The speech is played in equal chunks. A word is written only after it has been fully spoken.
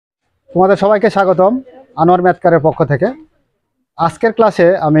তোমাদের সবাইকে স্বাগতম আনোয়ার ম্যাথকারের পক্ষ থেকে। আজকের ক্লাসে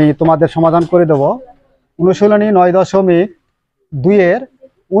আমি তোমাদের সমাধান করে দেব অনুশীলনী 9.2 এর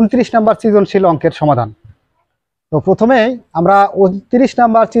 29 নম্বর সৃজনশীল অঙ্কের সমাধান। তো প্রথমেই আমরা 29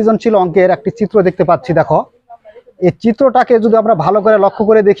 নম্বর সৃজনশীল অঙ্কের একটি চিত্র দেখতে পাচ্ছি। দেখো, এই চিত্রটাকে যদি আমরা ভালো করে লক্ষ্য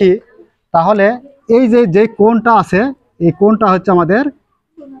করে দেখি তাহলে এই যে কোণটা আছে, এই কোণটা হচ্ছে আমাদের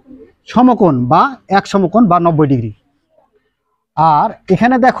সমকোণ বা এক সমকোণ বা 90 ডিগ্রি। আর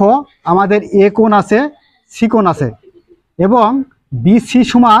এখানে দেখো আমাদের এ কোণ আছে, সি কোণ আছে এবং বিসি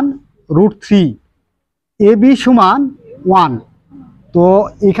সমান √3, এ বি সমান 1। তো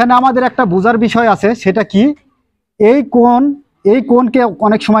এখানে আমাদের একটা বোঝার বিষয় আছে, সেটা কি, এই কোণকে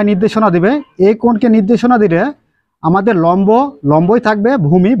অনেক সময় নির্দেশনা দেবে। এই কোণকে নির্দেশনা দিলে আমাদের লম্বই থাকবে,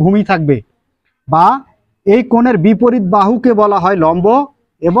 ভূমি থাকবে, বা এই কোণের বিপরীত বাহুকে বলা হয় লম্ব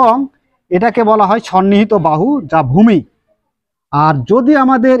এবং এটাকে বলা হয় সন্নিহিত বাহু যা ভূমি। আর যদি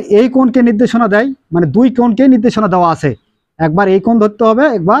আমাদের এই কোণকে নির্দেশনা দেয়, মানে দুই কোণকে নির্দেশনা দেওয়া আছে, একবার এই কোণ ধরতে হবে,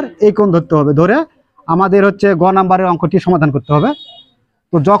 একবার এই কোণ ধরতে হবে, ধরে আমাদের হচ্ছে গ নাম্বারের অঙ্কটি সমাধান করতে হবে।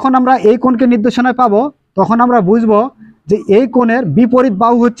 তো যখন আমরা এই কোণকে নির্দেশনায় পাবো তখন আমরা বুঝবো যে এই কোণের বিপরীত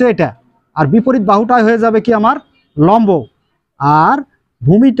বাহু হচ্ছে এটা, আর বিপরীত বাহুটাই হয়ে যাবে কি আমার লম্ব, আর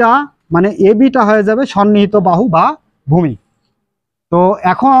ভূমিটা মানে এ বিটা হয়ে যাবে সন্নিহিত বাহু বা ভূমি। তো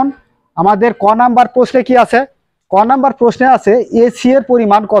এখন আমাদের ক নাম্বার প্রশ্নে কি আছে? ক নাম্বার প্রশ্নে আছে এসি এর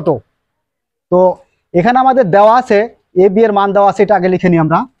পরিমাণ কত। তো এখানে আমাদের দেওয়া আছে এ বি এর মান দেওয়া আছে, এটা আগে লিখে নিই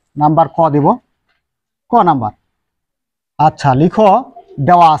আমরা, নাম্বার ক দেব। ক নাম্বার, আচ্ছা লিখো,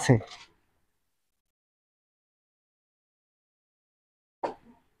 দেওয়া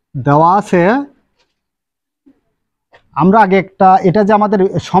আছে আমরা আগে এটা যে আমাদের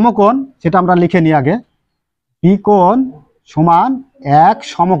সমকোণ সেটা আমরা লিখে নিই আগে। বি কোণ সমান এক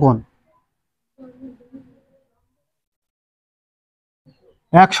সমকোণ,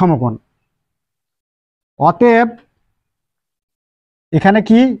 অতএব এখানে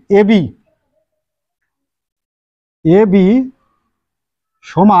কি এ বি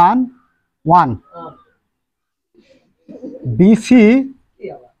সমান 1, বিসি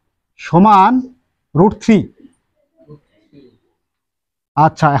সমান √3।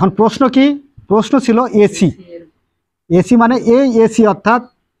 আচ্ছা, এখন প্রশ্ন কি? প্রশ্ন ছিল এসি মানে এই এসি অর্থাৎ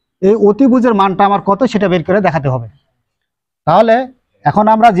এই অতিভুজের মানটা আমার কত সেটা বের করে দেখাতে হবে। তাহলে এখন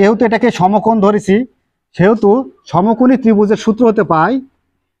আমরা যেহেতু এটাকে সমকোণ ধরেছি, সেহেতু সমকোণী ত্রিভুজের সূত্র হতে পাই,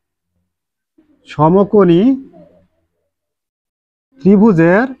 সমকোণী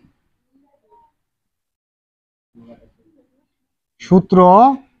ত্রিভুজের সূত্র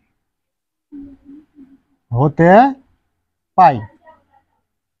হতে পাই।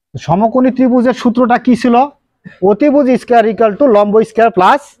 সমকোণী ত্রিভুজের সূত্রটা কি ছিল? অতিভুজ স্কয়ার ইকুয়াল টু লম্ব স্কয়ার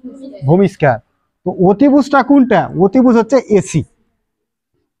প্লাস ভূমি স্কয়ার। তো অতিভুজটা কোনটা? অতিভুজ হচ্ছে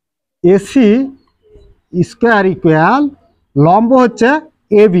এসি স্কয়ার ইকুয়াল লম্ব হচ্ছে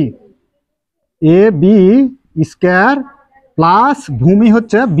এ বি স্কয়ার প্লাস ভূমি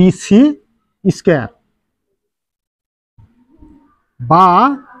হচ্ছে বিসি স্কয়ার, বা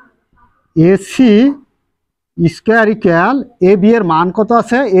AC square equal A B এর মান কত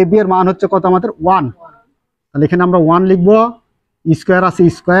আছে? এ বি এর মান হচ্ছে কত আমাদের 1। তাহলে এখানে আমরা 1 লিখবো, স্কয়ার আছে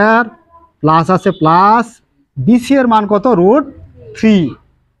স্কয়ার, প্লাস আছে প্লাস, বিসি এর মান কত?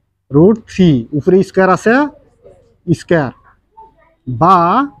 √3, উপরে স্কয়ার আছে স্কয়ার, বা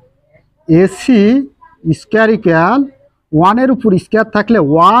এসি স্কয়ার ইকুয়াল 1 এর উপর স্কয়ার থাকলে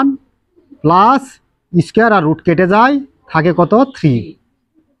 1 প্লাস স্কয়ার আর রুট কেটে যায়, থাকে কত? 3,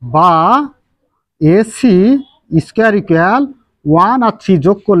 বা এসি স্কয়ার ইকুয়াল 1 আর 3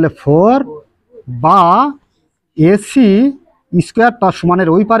 যোগ করলে 4, বা এসি স্কয়ারটা সমানের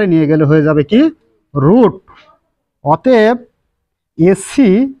ওই পারে নিয়ে গেলে হয়ে যাবে কি √। অতএব এসি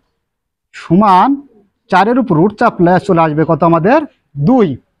সমান 4 এর উপর √ চাপলে চলে আসবে কত আমাদের? 2।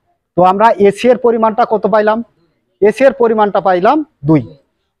 তো আমরা এসি এর পরিমাণটা কত পাইলাম? এসি এর পরিমাণটা পাইলাম 2।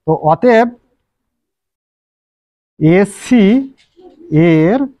 তো অতএব এসি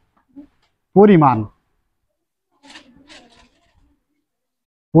এর পরিমাণ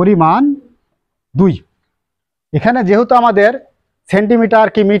 2। এখানে যেহেতু আমাদের সেন্টিমিটার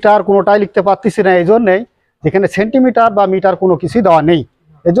কি মিটার কোনোটাই লিখতে পারতেছি না, এই জন্যেই যেখানে সেন্টিমিটার বা মিটার কোনো কিছুই দেওয়া নেই,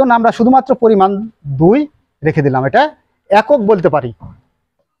 এজন্য আমরা শুধুমাত্র পরিমাণ 2 রেখে দিলাম, এটা একক বলতে পারি।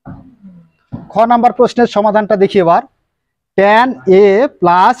 খ নাম্বার প্রশ্নের সমাধানটা দেখি এবার। tan a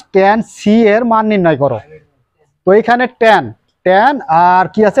plus tan c এর মান নির্ণয় করো। তো এখানে tan আর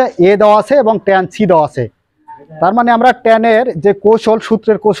কি আছে? a দেওয়া আছে এবং tan c দেওয়া আছে। তার মানে আমরা tan এর যে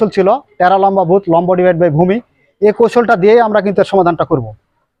সূত্রের কৌশল ছিল টেরা লম্বাভূত লম্ব ডিভাইড বাই ভূমি, এই কৌশলটা দিয়ে আমরা কিন্তু এর সমাধানটা করব।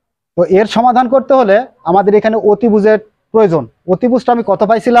 তো এর সমাধান করতে হলে আমাদের এখানে অতিভুজের প্রয়োজন। অতিভুজটা আমি কত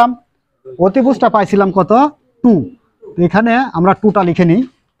পাইছিলাম? অতিভুজটা পাইছিলাম কত 2। তো এখানে আমরা 2টা লিখে নিই,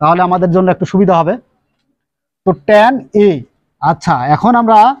 তাহলে আমাদের জন্য একটু সুবিধা হবে। তো tan a, আচ্ছা এখন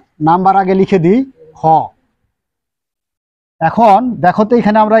আমরা নাম্বার আগে লিখে দিই খ। এখন দেখো তো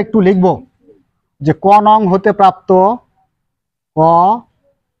এখানে আমরা একটু লিখব যে ক নং হতে প্রাপ্ত, ক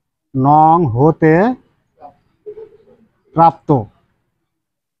নং হতে প্রাপ্ত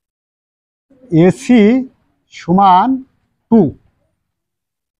এসি সমান 2,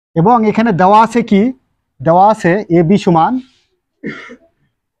 এবং এখানে দেওয়া আছে কি, দেওয়া আছে এ বি সমান,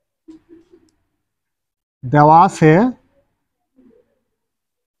 দেওয়া আছে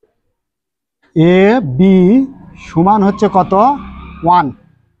এ বি সমান হচ্ছে কত 1,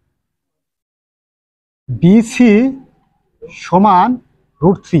 বিসি সমান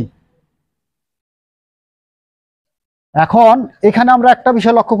 √3। এখন এখানে আমরা একটা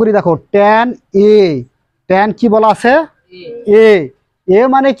বিষয় লক্ষ্য করি, দেখো tan a, tan কি বলা আছে এ, এ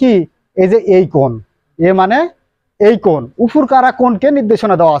মানে কি, এই যে এই কোণ, এ মানে এই কোণ, উপর কারা কোণকে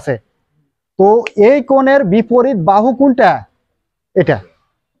নির্দেশনা দেওয়া আছে। তো এই কোণের বিপরীত বাহু কোনটা, এটা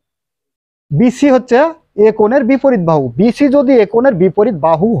বিসি হচ্ছে এ কোণের বিপরীত বাহু। বিসি যদি এ কোণের বিপরীত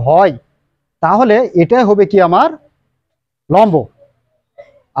বাহু হয় তাহলে এটা হবে কি আমার লম্ব,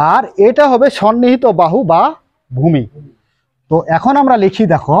 আর এটা হবে সন্নিহিত বাহু বা ভূমি। তো এখন আমরা লিখি,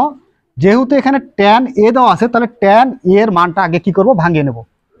 দেখো যেহেতু এখানে tan a দেওয়া আছে, তাহলে tan a এর মানটা আগে কি করব, ভাঙিয়ে নেব।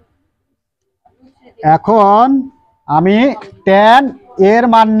 এখন আমি tan a এর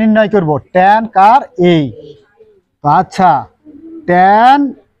মান নির্ণয় করব, tan কার a। আচ্ছা tan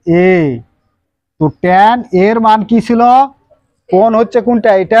a, তো tan a এর মান কি ছিল, কোণ হচ্ছে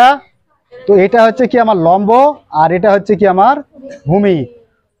কোনটা, এটা, তো এটা হচ্ছে কি আমার লম্ব, আর এটা হচ্ছে কি আমার ভূমি।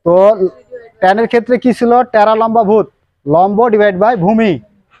 তো tan এর ক্ষেত্রে কি ছিল, টেরা লম্বা ভূত, লম্ব ডিভাইড বাই ভূমি।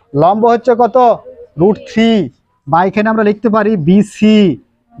 লম্ব হচ্ছে কত √3, বা এখানে আমরা লিখতে পারি বিসি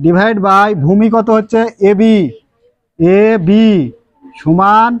ডিভাইড বাই ভূমি কত হচ্ছে এবি, এ বি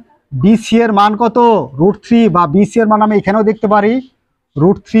সমান বিসি এর মান কত √3, বা বিসি এর মান আমি এখানেও দেখতে পারি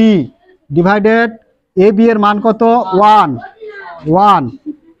 √3 ডিভাইডেড এ বি এর মান কত 1।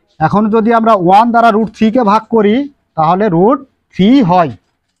 এখন যদি আমরা 1 দ্বারা √3 ভাগ করি তাহলে √3 হয়।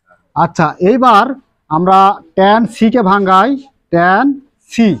 আচ্ছা এইবার আমরা tan c কে ভাঙাই, tan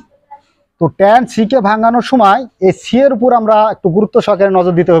c। তো tan c কে ভাঙানোর সময় এই c এর উপর আমরা একটু গুরুত্ব সহকারে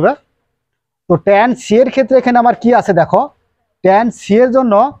নজর দিতে হবে। তো tan c এর ক্ষেত্রে এখানে আমার কি আছে, দেখো tan c এর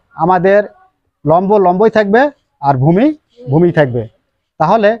জন্য আমাদের লম্ব লম্বই থাকবে আর ভূমি ভূমি থাকবে।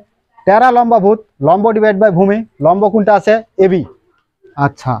 তাহলে টেরা লম্বা ভূত, লম্ব ডিভাইড বাই ভূমি, লম্ব কোনটা আছে এবি।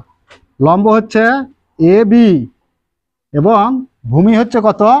 আচ্ছা লম্ব হচ্ছে এ বি এবং ভূমি হচ্ছে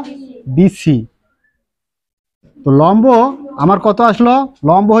কত বিসি। তো লম্ব আমার কত আসলো,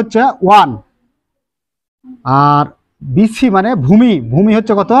 লম্ব হচ্ছে 1, আর বিসি মানে ভূমি, ভূমি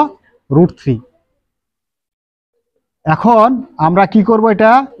হচ্ছে কত √3। এখন আমরা কি করব,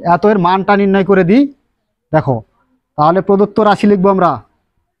 এটা এত এর মানটা নির্ণয় করে দিই। দেখো তাহলে প্রদত্ত রাশি লিখবো আমরা,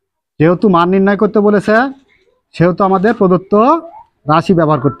 যেহেতু মান নির্ণয় করতে বলেছে সেহেতু আমাদের প্রদত্ত রাশি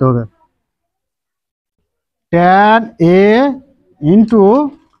ব্যবহার করতে হবে। tan a into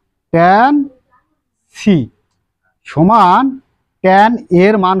tan c সমান tan a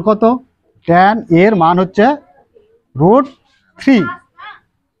এর মান কত, tan a এর মান হচ্ছে √3।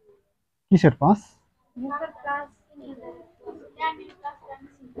 কিসের 5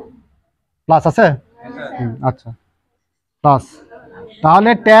 প্লাস আছে, আচ্ছা প্লাস,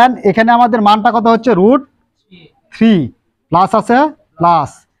 তাহলে tan এখানে আমাদের মানটা কত হচ্ছে √3, প্লাস আছে প্লাস,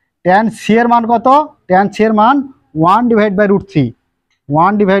 tan c এর মান কত, tan c এর মান 1 ডিভাইড বাই √3,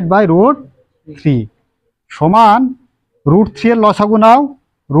 1 ডিভাইড বাই √3 সমান √3 এর লসাগু নাও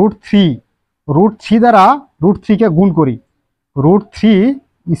 √3, √3 দ্বারা √3 কে গুণ করি, √3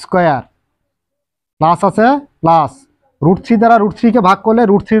 স্কোয়ার, প্লাস আছে প্লাস, √3 দ্বারা √3 কে ভাগ করলে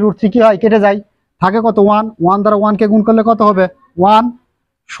 √3 কি হয়, কেটে যায়, থাকে কত 1, 1 দ্বারা 1 কে গুণ করলে কত হবে 1,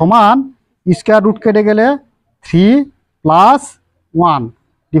 সমান স্কোয়ার রুট কেটে গেলে 3 প্লাস 1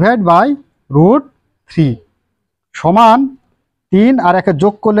 ডিভাইড বাই √3 সমান 3 আর একে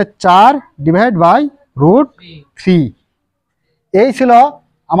যোগ করলে 4 ডিভাইড বাই √3। এই ছিল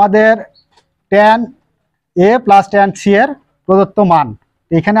আমাদের tan a plus tan c এর প্রদত্ত মান।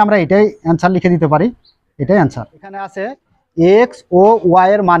 এখানে আমরা এটাই অ্যান্সার লিখে দিতে পারি, এটাই অ্যান্সার। এখানে আছে x ও y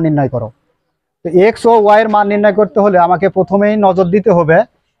এর মান নির্ণয় করো। তো x ও y এর মান নির্ণয় করতে হলে আমাকে প্রথমেই নজর দিতে হবে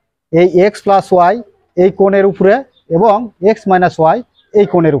এই x প্লাস y এই কোণের উপরে এবং x মাইনাস y এই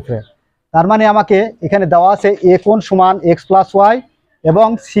কোণের উপরে। তার মানে আমাকে এখানে দেওয়া আছে a কোণ সমান x প্লাস y এবং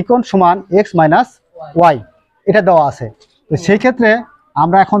c কোণ সমান x মাইনাস y, এটা দেওয়া আছে। তো সেই ক্ষেত্রে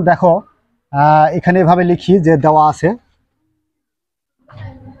আমরা এখন দেখো এখানে এভাবে লিখি যে দেওয়া আছে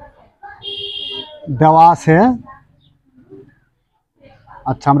দেওয়া আছে।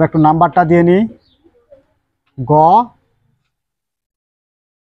 আচ্ছা, আমরা একটু নাম্বারটা দিয়ে নিই। গ,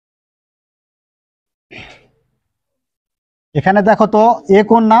 এখানে দেখো তো এ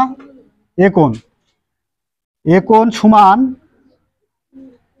কোণ না, এ কোণ, এ কোণ সমান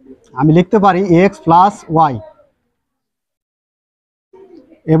আমি লিখতে পারি এক্স প্লাস ওয়াই,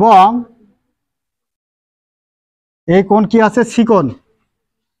 এবং এই কোণ কি আছে, সি কোণ,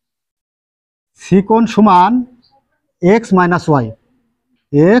 সি কোণ সমান x minus Y,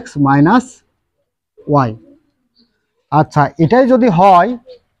 x minus Y. আচ্ছা, এটাই যদি হয়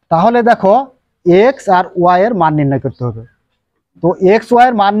তাহলে দেখো এক্স আর ওয়াই এর মান নির্ণয় করতে হবে। তো এক্স ওয়াই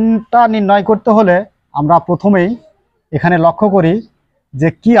এর মানটা নির্ণয় করতে হলে আমরা প্রথমেই এখানে লক্ষ্য করি যে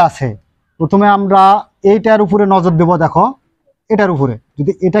কি আছে। প্রথমে আমরা এইটার উপরে নজর দেব। দেখো এটার উপরে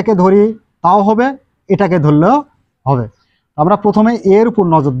যদি এটাকে ধরি তাও হবে, এটাকে ধরলেও হবে। আমরা প্রথমে এর উপর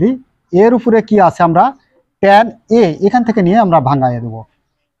নজর দিই। এর উপরে কি আছে, আমরা ট্যান এ এখান থেকে নিয়ে আমরা ভাঙাইয়ে দেব।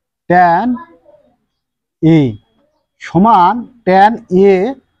 ট্যান এ সমান ট্যান এ,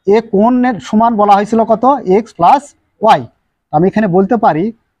 এ কোণের সমান বলা হয়েছিল কত, এক্স প্লাস ওয়াই। আমি এখানে বলতে পারি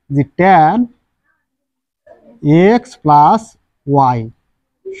যে ট্যান এক্স প্লাস ওয়াই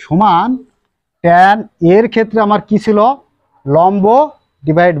সমান ট্যান এর ক্ষেত্রে আমার কি ছিল, লম্ব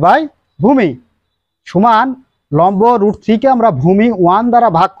ডিভাইড বাই ভূমি, সমান লম্ব √3 কে আমরা ভূমি 1 দ্বারা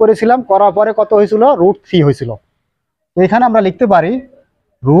ভাগ করেছিলাম, করার পরে কত হয়েছিল, √3 হয়েছিল। তো এখানে আমরা লিখতে পারি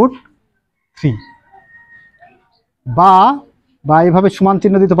 √3, বা এইভাবে সমান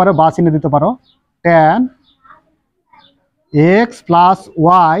চিহ্ন দিতে পারো, বা চিহ্ন দিতে পারো। ট্যান এক্স প্লাস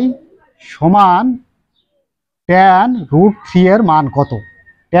ওয়াই সমান ট্যান √3 এর মান কত,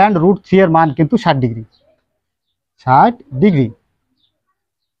 ট্যান √3 এর মান কিন্তু 60 ডিগ্রি, 60 ডিগ্রি।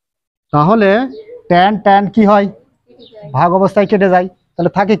 তাহলে ট্যান ট্যান কি হয়, ভাগ অবস্থায় কেটে যায়,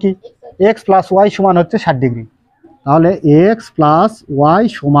 তাহলে থাকে কি, এক্স প্লাস ওয়াই সমান হচ্ছে 60 ডিগ্রি। তাহলে এক্স প্লাস ওয়াই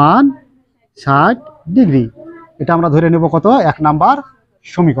সমান 60 ডিগ্রি। এটা আমরা ধরে নেব কত, 1 নাম্বার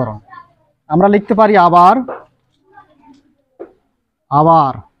সমীকরণ। আমরা লিখতে পারি আবার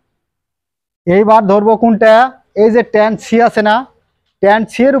এইবার ধরবো কোনটা, এই যে ট্যান সি আছে না, ট্যান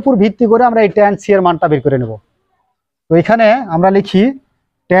সি এর উপর ভিত্তি করে আমরা এই ট্যান সি এর মানটা বের করে নেব। তো এখানে আমরা লিখি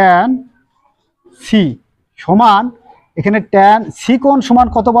ট্যান সি সমান, এখানে ট্যান সি কোণ সমান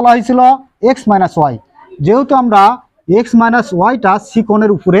কত বলা হয়েছিল, এক্স মাইনাস ওয়াই। যেহেতু আমরা এক্স মাইনাস ওয়াইটা সি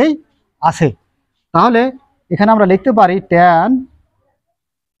কোণের উপরেই আছে, তাহলে এখানে আমরা লিখতে পারি ট্যান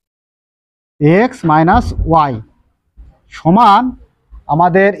এক্স মাইনাস ওয়াই সমান,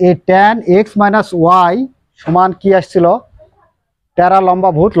 আমাদের এই ট্যান এক্স মাইনাস ওয়াই সমান কি আসছিল, টেরা লম্বা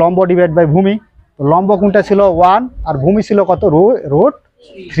ভূত, লম্ব ডিভাইড বাই ভূমি। তো লম্ব কোনটা ছিল 1 আর ভূমি ছিল কত,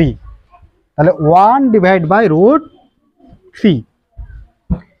 √3। তাহলে 1 ডিভাইড বাই √3।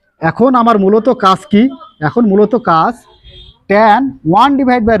 এখন আমার মূলত কাজ কি, এখন মূলত কাজ ট্যান 1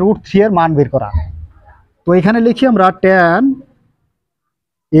 ডিভাইড বাই √3 এর মান বের করা। তো এখানে লিখি আমরা tan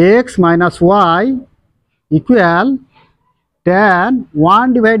x minus Y equal tan 1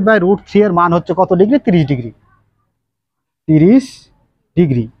 divide by √3 এর মান হচ্ছে কত ডিগ্রি, 30 ডিগ্রি, 30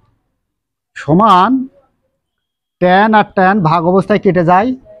 ডিগ্রি সমান ট্যান আর ট্যান ভাগ অবস্থায় কেটে যায়,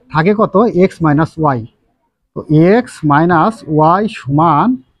 থাকে কত, এক্স মাইনাস ওয়াই। তো এক্স মাইনাস ওয়াই সমান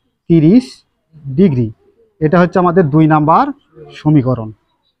 30 ডিগ্রি। এটা হচ্ছে আমাদের 2 নাম্বার সমীকরণ।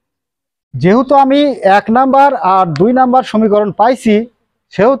 যেহেতু আমি 1 নাম্বার আর 2 নাম্বার সমীকরণ পাইছি,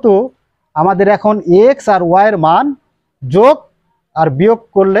 সেহেতু আমাদের এখন এক্স আর ওয়াই এর মান যোগ আর বিয়োগ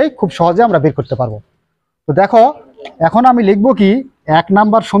করলেই খুব সহজে আমরা বের করতে পারবো। তো দেখো এখন আমি লিখব কি, 1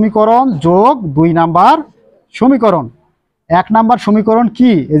 নাম্বার সমীকরণ যোগ 2 নাম্বার সমীকরণ। 1 নাম্বার সমীকরণ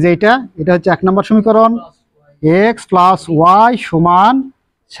কি, এই যে এটা হচ্ছে 1 নাম্বার সমীকরণ, এক্স প্লাস ওয়াই সমান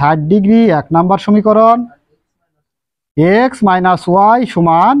 60 ডিগ্রি 1 নাম্বার সমীকরণ, এক্স মাইনাস ওয়াই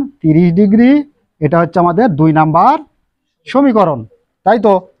সমান 30 ডিগ্রি, এটা হচ্ছে আমাদের 2 নাম্বার সমীকরণ, তাই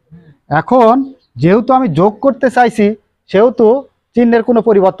তো। এখন যেহেতু আমি যোগ করতে চাইছি, সেহেতু চিহ্নের কোনো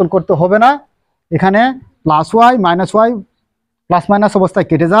পরিবর্তন করতে হবে না। এখানে plus Y minus Y plus minus অবস্থায়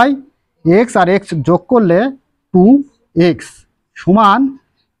কেটে যায়, এক্স আর এক্স যোগ করলে 2x সমান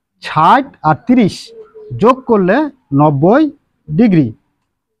 60 আর 30 যোগ করলে 90 ডিগ্রি,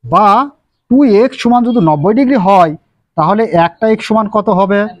 বা 2x সমান যদি 90 ডিগ্রি হয়, তাহলে একটা x সমান কত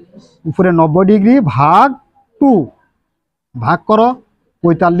হবে, উপরে 90 ডিগ্রি ভাগ 2, ভাগ করো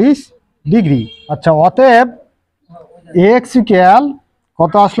 45 ডিগ্রি। আচ্ছা, অতএব x ইকুয়াল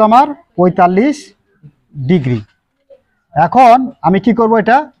কত আসলো আমার, 45 ডিগ্রি। এখন আমি কি করব,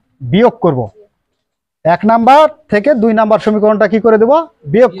 এটা বিয়োগ করব। 1 নাম্বার থেকে 2 নাম্বার সমীকরণটা কি করে দেব,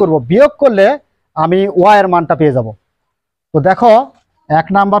 বিয়োগ করব। বিয়োগ করলে আমি y এর মানটা পেয়ে যাব। তো দেখো 1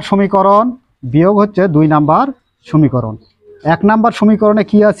 নাম্বার সমীকরণ বিয়োগ হচ্ছে 2 নাম্বার সমীকরণ। 1 নাম্বার সমীকরণে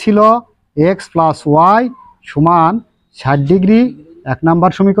কি ছিল, এক্স প্লাস ওয়াই সমান 60 ডিগ্রি 1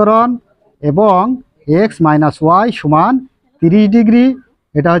 নাম্বার সমীকরণ, এবং এক্স মাইনাস ওয়াই সমান 30 ডিগ্রি,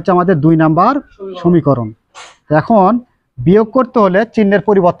 এটা হচ্ছে আমাদের 2 নাম্বার সমীকরণ। এখন বিয়োগ করতে হলে চিহ্নের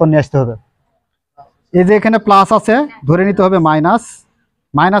পরিবর্তন নিয়ে আসতে হবে। এই যে এখানে প্লাস আছে, ধরে নিতে হবে মাইনাস,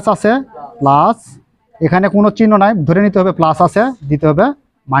 মাইনাস আছে প্লাস, এখানে কোনো চিহ্ন নাই, ধরে নিতে হবে প্লাস আছে, দিতে হবে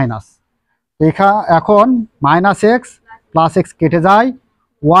মাইনাস। এখন মাইনাস এক্স প্লাস এক্স কেটে যায়,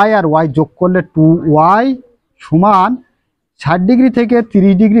 ওয়াই আর ওয়াই যোগ করলে 2y সমান 60 ডিগ্রি থেকে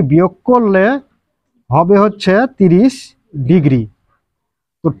 30 ডিগ্রি বিয়োগ করলে হবে হচ্ছে 30 ডিগ্রি।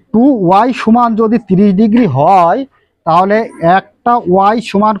 তো 2y সমান যদি 30 ডিগ্রি হয় তাহলে একটা y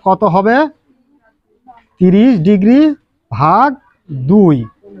সমান কত হবে, 30 ডিগ্রি ভাগ 2,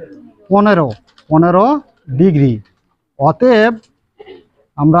 15 ডিগ্রি। অতএব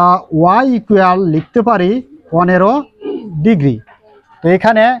আমরা y ইকুয়াল লিখতে পারি 15 ডিগ্রি। তো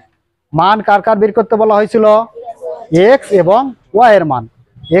এখানে মান কার কার বের করতে বলা হয়েছিল, x এবং y এর মান।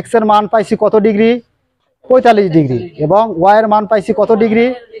 x এর মান পাইছি কত ডিগ্রি, 45 ডিগ্রি, এবং y এর মান পাইছি কত ডিগ্রি,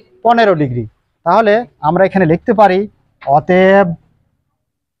 15 ডিগ্রি। তাহলে আমরা এখানে লিখতে পারি অতএব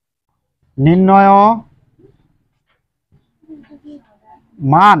নির্ণয়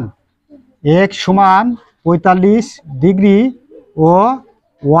মান x সমান 45 ডিগ্রি ও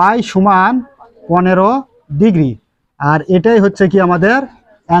y সমান 15 ডিগ্রি। আর এটাই হচ্ছে কি আমাদের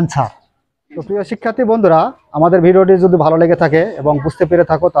অ্যান্সার। তো প্রিয় শিক্ষার্থী বন্ধুরা, আমাদের ভিডিওটি যদি ভালো লেগে থাকে এবং বুঝতে পেরে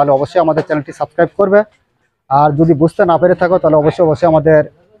থাকো তাহলে অবশ্যই আমাদের চ্যানেলটি সাবস্ক্রাইব করবে। আর যদি বুঝতে না পেরে থাকো তাহলে অবশ্যই আমাদের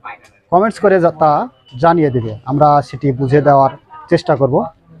কমেন্টস করে তা জানিয়ে দেবে, আমরা সেটি বুঝে দেওয়ার চেষ্টা করব।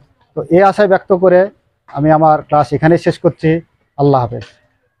 তো এই আশায় ব্যক্ত করে আমি আমার ক্লাস এখানেই শেষ করছি। আল্লাহ হাফেজ।